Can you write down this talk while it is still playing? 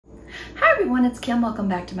Hi everyone, it's Kim. Welcome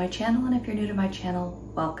back to my channel, and if you're new to my channel,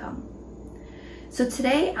 welcome. So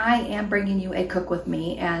today I am bringing you a cook with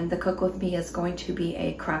me, and the cook with me is going to be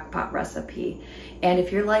a crock pot recipe. And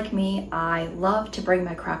if you're like me, I love to bring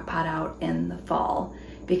my crock pot out in the fall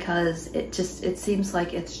because it seems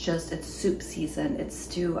like it's soup season, it's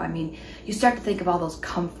stew. I mean, you start to think of all those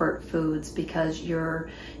comfort foods because you're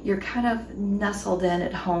kind of nestled in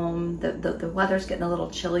at home. The weather's getting a little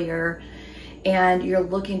chillier, and you're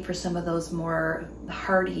looking for some of those more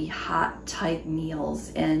hearty, hot type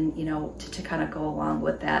meals, and to kind of go along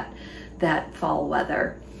with that fall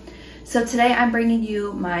weather. So today I'm bringing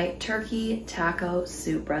you my turkey taco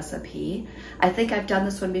soup recipe. I think I've done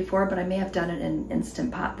this one before, but I may have done it in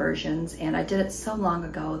Instant Pot versions, and I did it so long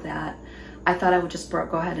ago that I thought I would just go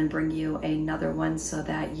ahead and bring you another one so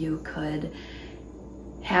that you could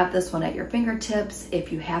have this one at your fingertips.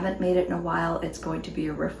 If you haven't made it in a while, it's going to be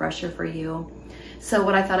a refresher for you. So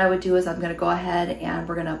what I thought I would do is I'm going to go ahead and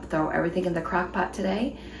we're going to throw everything in the crock pot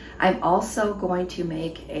today. I'm also going to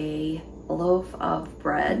make a loaf of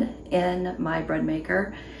bread in my bread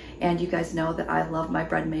maker, and you guys know that I love my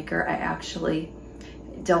bread maker. I actually,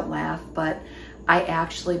 don't laugh, but I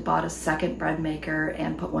actually bought a second bread maker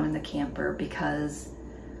and put one in the camper because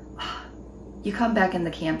you come back in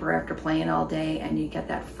the camper after playing all day and you get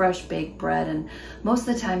that fresh baked bread, and most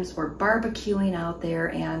of the times we're barbecuing out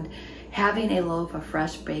there, and having a loaf of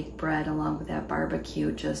fresh baked bread along with that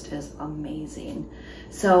barbecue just is amazing.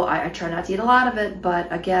 So I try not to eat a lot of it,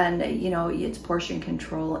 but again, it's portion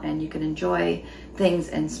control and you can enjoy things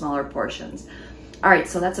in smaller portions. All right,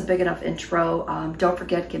 so that's a big enough intro. Don't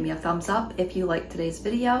forget, give me a thumbs up if you like today's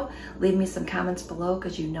video. Leave me some comments below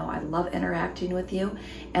because you know I love interacting with you.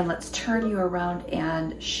 And let's turn you around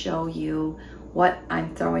and show you what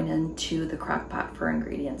I'm throwing into the crock pot for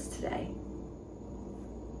ingredients today.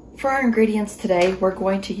 For our ingredients today, we're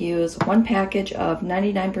going to use one package of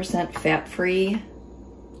 99% fat-free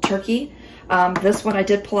turkey. This one I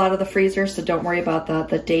did pull out of the freezer, so don't worry about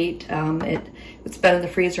the date. It's been in the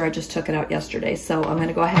freezer. I just took it out yesterday. So I'm going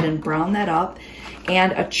to go ahead and brown that up.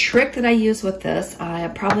 And a trick that I use with this,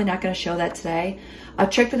 I'm probably not going to show that today. A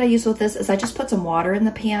trick that I use with this is I just put some water in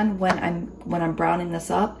the pan when I'm browning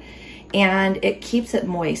this up, and it keeps it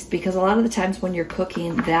moist, because a lot of the times when you're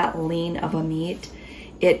cooking that lean of a meat,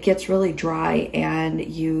 it gets really dry, and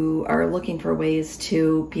you are looking for ways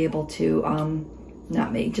to be able to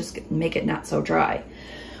just make it not so dry.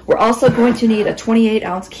 We're also going to need a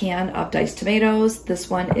 28-ounce can of diced tomatoes. This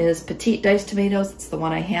one is petite diced tomatoes. It's the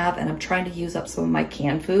one I have, and I'm trying to use up some of my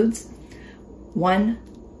canned foods. One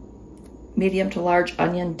medium to large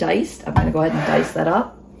onion diced. I'm going to go ahead and dice that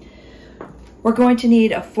up. We're going to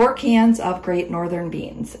need 4 cans of Great Northern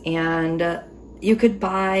beans, and you could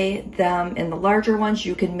buy them in the larger ones.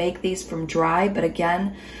 You can make these from dry, but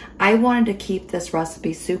again, I wanted to keep this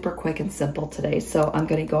recipe super quick and simple today, so I'm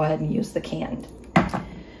going to go ahead and use the canned.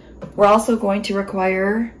 We're also going to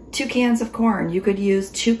require 2 cans of corn. You could use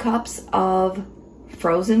 2 cups of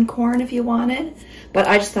frozen corn if you wanted, but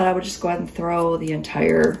I just thought I would just go ahead and throw the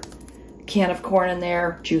entire can of corn in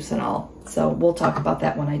there, juice and all. So we'll talk about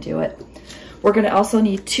that when I do it. We're going to also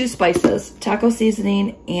need 2 spices, taco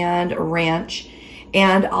seasoning and ranch.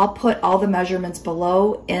 And I'll put all the measurements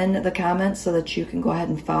below in the comments so that you can go ahead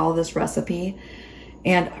and follow this recipe.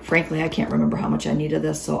 And frankly, I can't remember how much I needed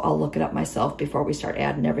this, so I'll look it up myself before we start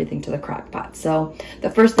adding everything to the crock pot. So the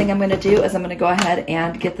first thing I'm going to do is I'm going to go ahead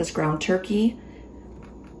and get this ground turkey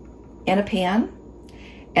in a pan.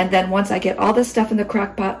 And then once I get all this stuff in the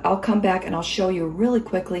crock pot, I'll come back and I'll show you really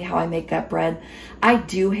quickly how I make that bread. I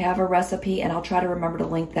do have a recipe, and I'll try to remember to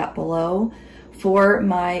link that below for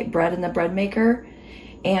my bread in the bread maker.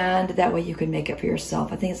 And that way you can make it for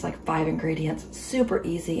yourself. I think it's like 5 ingredients. Super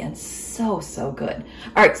easy and so good.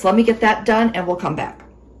 All right, so let me get that done and we'll come back.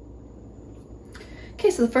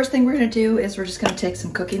 Okay, so the first thing we're gonna do is we're just gonna take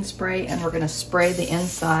some cooking spray and we're gonna spray the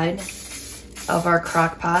inside of our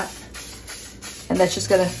crock pot. And that's just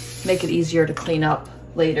gonna make it easier to clean up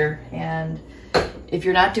later. And if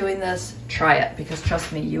you're not doing this, try it, because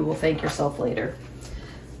trust me, you will thank yourself later.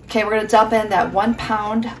 Okay, we're gonna dump in that 1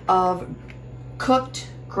 pound of cooked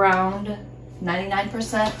ground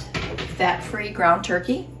 99% fat-free ground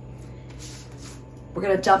turkey. We're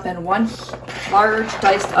going to dump in 1 large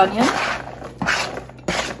diced onion,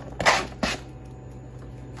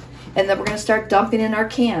 and then we're going to start dumping in our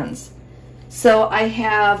cans. So I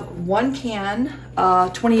have 1 can,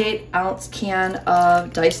 28-ounce can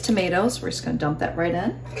of diced tomatoes. We're just going to dump that right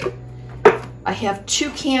in. I have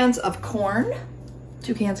 2 cans of corn.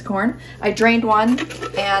 2 cans of corn. I drained one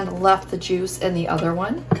and left the juice in the other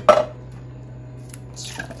one.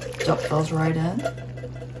 Just dump those right in.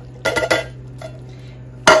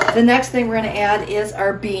 The next thing we're gonna add is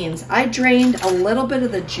our beans. I drained a little bit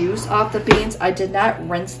of the juice off the beans. I did not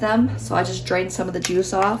rinse them, so I just drained some of the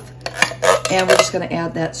juice off. And we're just gonna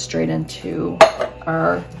add that straight into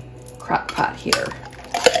our crock pot here.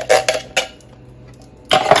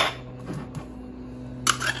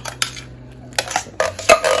 So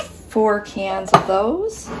 4 cans of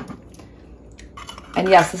those. And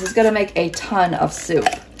yes, this is gonna make a ton of soup.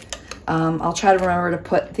 I'll try to remember to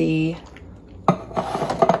put the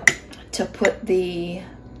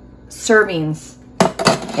servings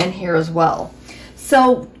in here as well.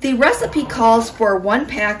 So the recipe calls for 1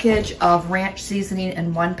 package of ranch seasoning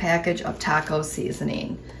and 1 package of taco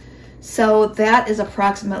seasoning. So that is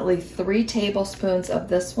approximately 3 tablespoons of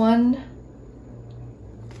this one.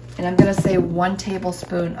 And I'm gonna say 1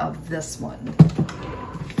 tablespoon of this one.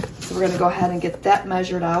 So we're gonna go ahead and get that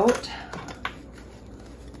measured out.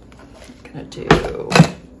 I'm gonna do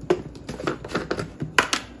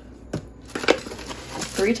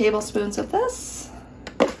 3 tablespoons of this.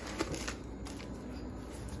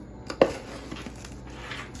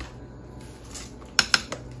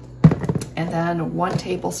 And then 1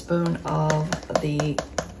 tablespoon of the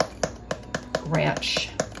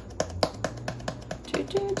ranch.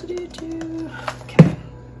 Okay.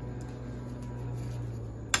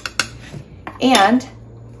 And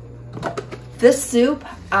this soup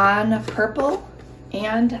on purple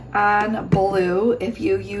and on blue, if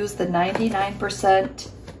you use the 99%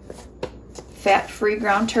 fat-free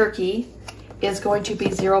ground turkey, is going to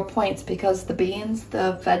be 0 points because the beans,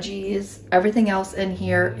 the veggies, everything else in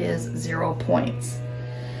here is 0 points.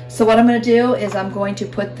 So what I'm gonna do is I'm going to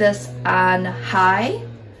put this on high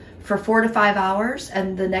for 4 to 5 hours.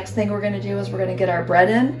 And the next thing we're gonna do is we're gonna get our bread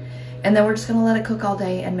in, and then we're just gonna let it cook all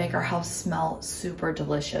day and make our house smell super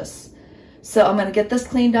delicious. So I'm gonna get this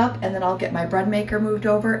cleaned up, and then I'll get my bread maker moved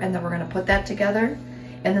over, and then we're gonna put that together.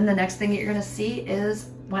 And then the next thing you're gonna see is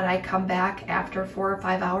when I come back after 4 or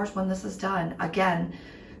 5 hours when this is done. Again,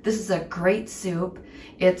 this is a great soup.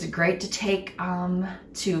 It's great to take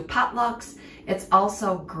to potlucks. It's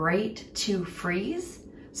also great to freeze,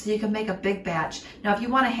 so you can make a big batch. Now, if you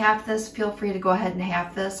want to half this, feel free to go ahead and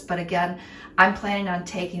half this. But again, I'm planning on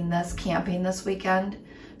taking this camping this weekend.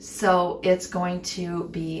 So it's going to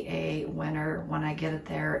be a winner when I get it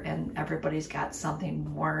there and everybody's got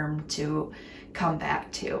something warm to come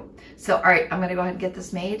back to. So, all right, I'm gonna go ahead and get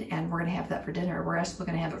this made, and we're gonna have that for dinner. We're actually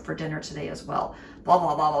gonna have it for dinner today as well. Blah,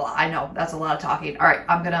 blah, blah, blah. I know, that's a lot of talking. All right,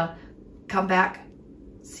 I'm gonna come back.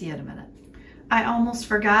 See you in a minute. I almost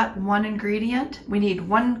forgot one ingredient. We need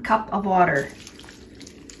 1 cup of water.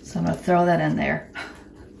 So I'm gonna throw that in there.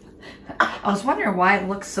 I was wondering why it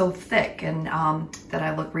looks so thick and that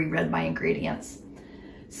I reread my ingredients.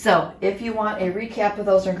 So if you want a recap of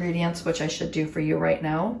those ingredients, which I should do for you right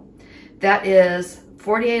now, that is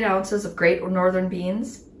 48 ounces of Great Northern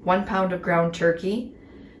beans, 1 pound of ground turkey,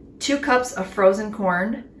 2 cups of frozen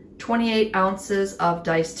corn, 28 ounces of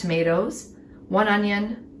diced tomatoes, 1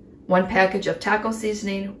 onion, 1 package of taco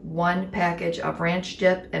seasoning, 1 package of ranch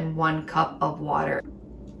dip, and 1 cup of water.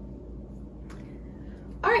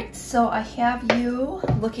 All right, so I have you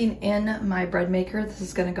looking in my bread maker. This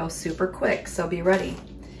is gonna go super quick, so be ready.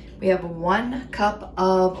 We have 1 cup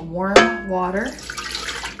of warm water.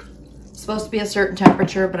 It's supposed to be a certain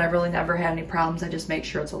temperature, but I've really never had any problems. I just make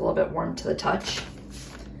sure it's a little bit warm to the touch.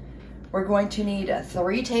 We're going to need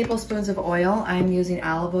 3 tablespoons of oil. I'm using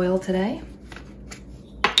olive oil today.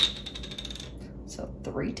 So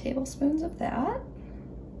 3 tablespoons of that.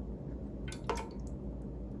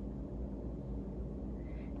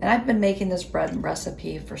 And I've been making this bread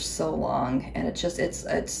recipe for so long, and it's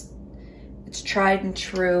tried and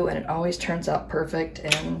true, and it always turns out perfect.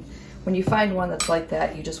 And when you find one that's like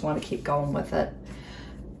that, you just want to keep going with it.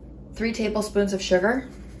 3 tablespoons of sugar.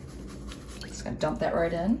 Just gonna dump that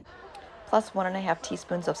right in. Plus 1½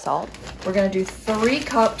 teaspoons of salt. We're gonna do 3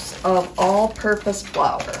 cups of all-purpose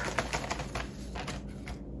flour.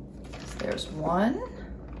 So there's 1.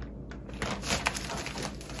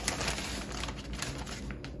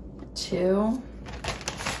 2,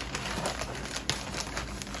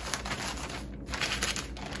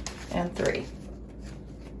 and 3.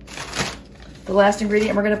 The last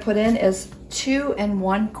ingredient we're going to put in is 2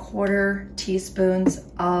 1/4 teaspoons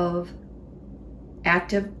of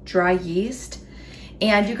active dry yeast.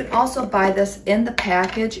 And you can also buy this in the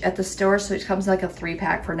package at the store, so it comes like a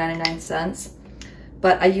 3-pack for 99 cents.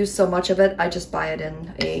 But I use so much of it, I just buy it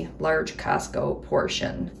in a large Costco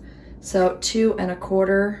portion. So 2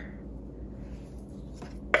 1/4.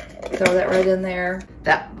 Throw that right in there.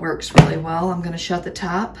 That works really well. I'm gonna shut the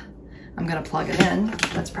top. I'm gonna plug it in.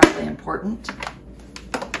 That's probably important.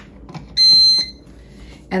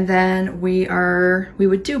 And then we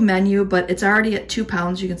would do menu, but it's already at 2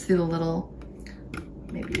 pounds. You can see the little,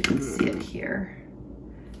 maybe you can see it here.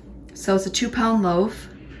 So it's a 2 pound loaf.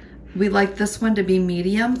 We like this one to be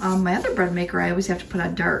medium. My other bread maker, I always have to put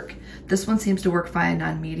on dark. This one seems to work fine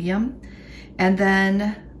on medium. And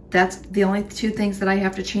then that's the only 2 things that I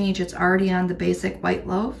have to change. It's already on the basic white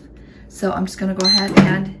loaf. So I'm just gonna go ahead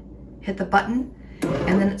and hit the button,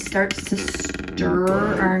 and then it starts to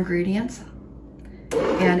stir our ingredients.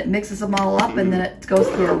 And it mixes them all up, and then it goes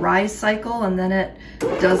through a rise cycle, and then it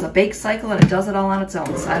does a bake cycle, and it does it all on its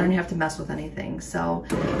own. So I don't have to mess with anything. So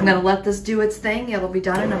I'm gonna let this do its thing. It'll be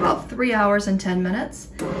done in about 3 hours and 10 minutes.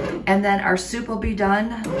 And then our soup will be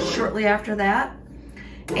done shortly after that.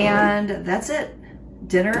 And that's it.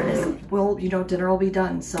 Dinner will be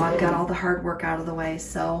done. So I've got all the hard work out of the way.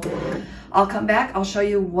 So I'll come back, I'll show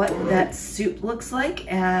you what that soup looks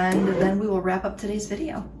like, and then we will wrap up today's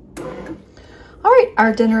video. All right,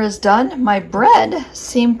 our dinner is done. My bread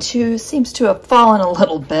seems to have fallen a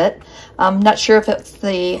little bit. I'm not sure if it's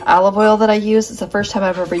the olive oil that I use. It's the first time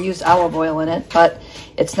I've ever used olive oil in it, but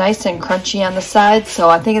it's nice and crunchy on the side, so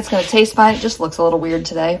I think it's gonna taste fine. It just looks a little weird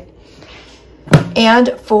today. And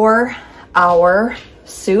for our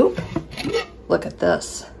soup, look at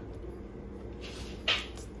this.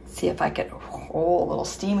 See if I can, oh, a little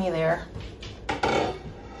steamy there.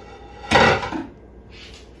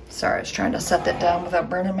 Sorry, I was trying to set that down without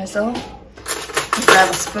burning myself. Grab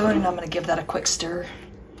a spoon and I'm gonna give that a quick stir.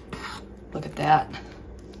 Look at that.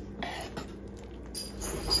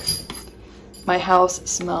 My house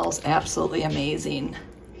smells absolutely amazing.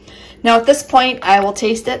 Now at this point, I will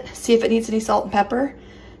taste it, see if it needs any salt and pepper.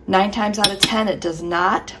 9 times out of 10, it does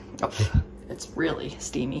not. Oh, it's really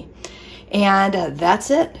steamy. And that's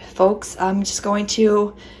it, folks. I'm just going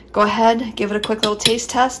to go ahead, give it a quick little taste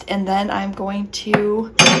test, and then I'm going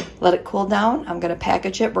to let it cool down. I'm gonna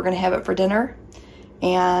package it. We're gonna have it for dinner.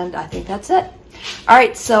 And I think that's it. All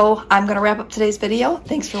right, so I'm gonna wrap up today's video.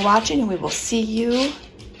 Thanks for watching, and we will see you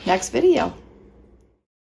next video.